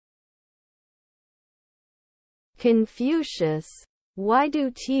Confucius, why do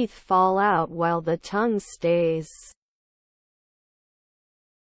teeth fall out while the tongue stays?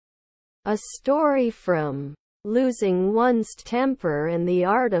 A story from Losing One's Temper and the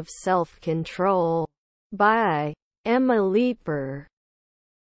Art of Self-Control by Emma Leeper.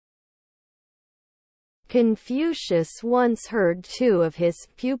 Confucius once heard two of his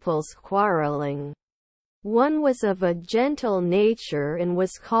pupils quarreling. One was of a gentle nature and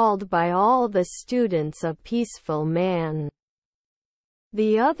was called by all the students a peaceful man.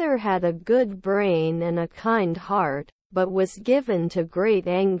 The other had a good brain and a kind heart, but was given to great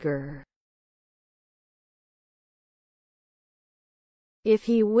anger. If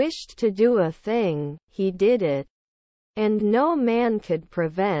he wished to do a thing, he did it, and no man could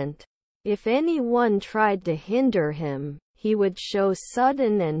prevent. If anyone tried to hinder him, he would show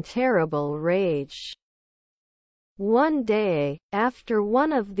sudden and terrible rage. One day, after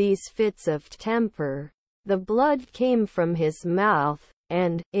one of these fits of temper, the blood came from his mouth,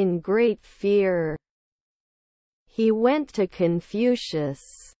 and, in great fear, he went to Confucius.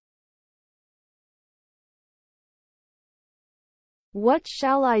 "What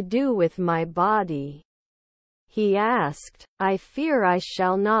shall I do with my body?" he asked. "I fear I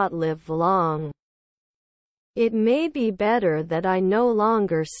shall not live long. It may be better that I no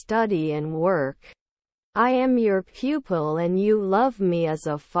longer study and work. I am your pupil and you love me as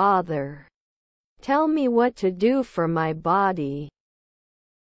a father. Tell me what to do for my body."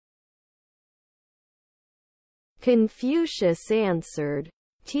 Confucius answered,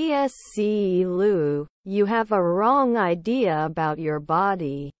 "Tse, you have a wrong idea about your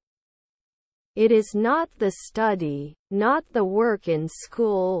body. It is not the study, not the work in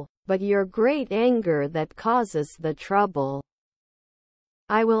school, but your great anger that causes the trouble.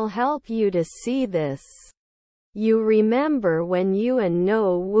 I will help you to see this. You remember when you and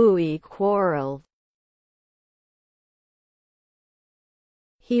No Wui quarreled.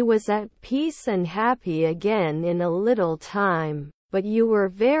 He was at peace and happy again in a little time, but you were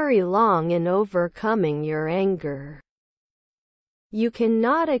very long in overcoming your anger. You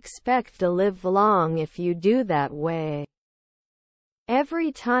cannot expect to live long if you do that way.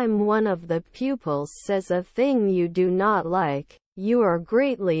 Every time one of the pupils says a thing you do not like, you are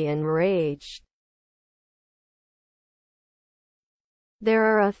greatly enraged. There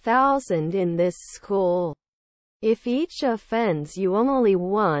are 1,000 in this school. If each offends you only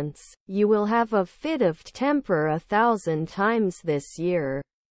once, you will have a fit of temper 1,000 times this year.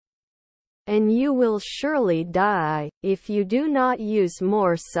 And you will surely die, if you do not use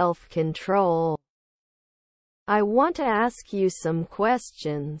more self-control. I want to ask you some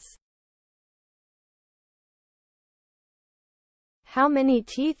questions. How many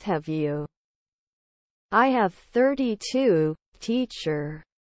teeth have you?" "I have 32, teacher."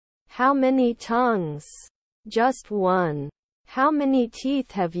 "How many tongues?" "Just one." "How many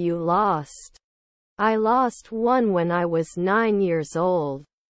teeth have you lost?" "I lost one when I was 9 years old.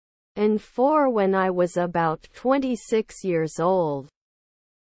 And 4 when I was about 26 years old."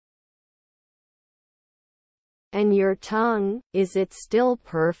 "And your tongue, is it still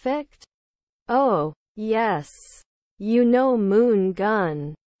perfect?" "Oh, yes. You know Moon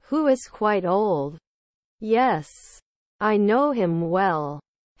Gun, who is quite old?" "Yes. I know him well."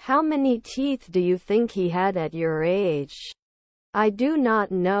 "How many teeth do you think he had at your age?" "I do not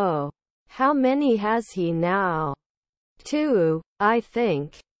know." "How many has he now?" 2, I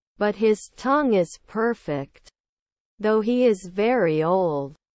think. But his tongue is perfect, though he is very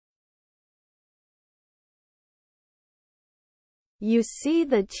old. You see,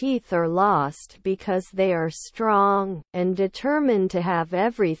 the teeth are lost because they are strong, and determined to have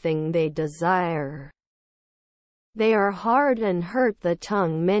everything they desire. They are hard and hurt the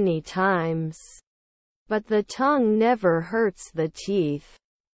tongue many times. But the tongue never hurts the teeth.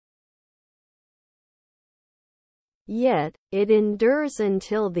 Yet, it endures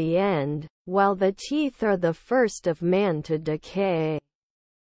until the end, while the teeth are the first of man to decay.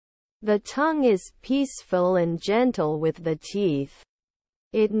 The tongue is peaceful and gentle with the teeth.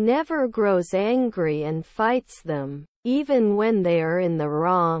 It never grows angry and fights them, even when they are in the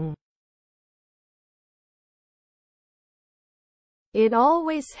wrong. It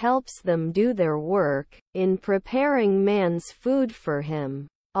always helps them do their work, in preparing man's food for him,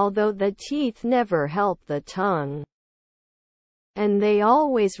 although the teeth never help the tongue. And they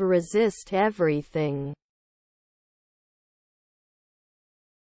always resist everything.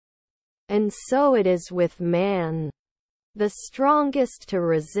 And so it is with man. The strongest to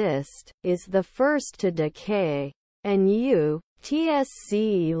resist, is the first to decay. And you,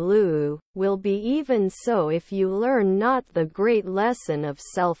 Tse, will be even so if you learn not the great lesson of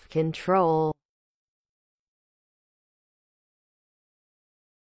self-control.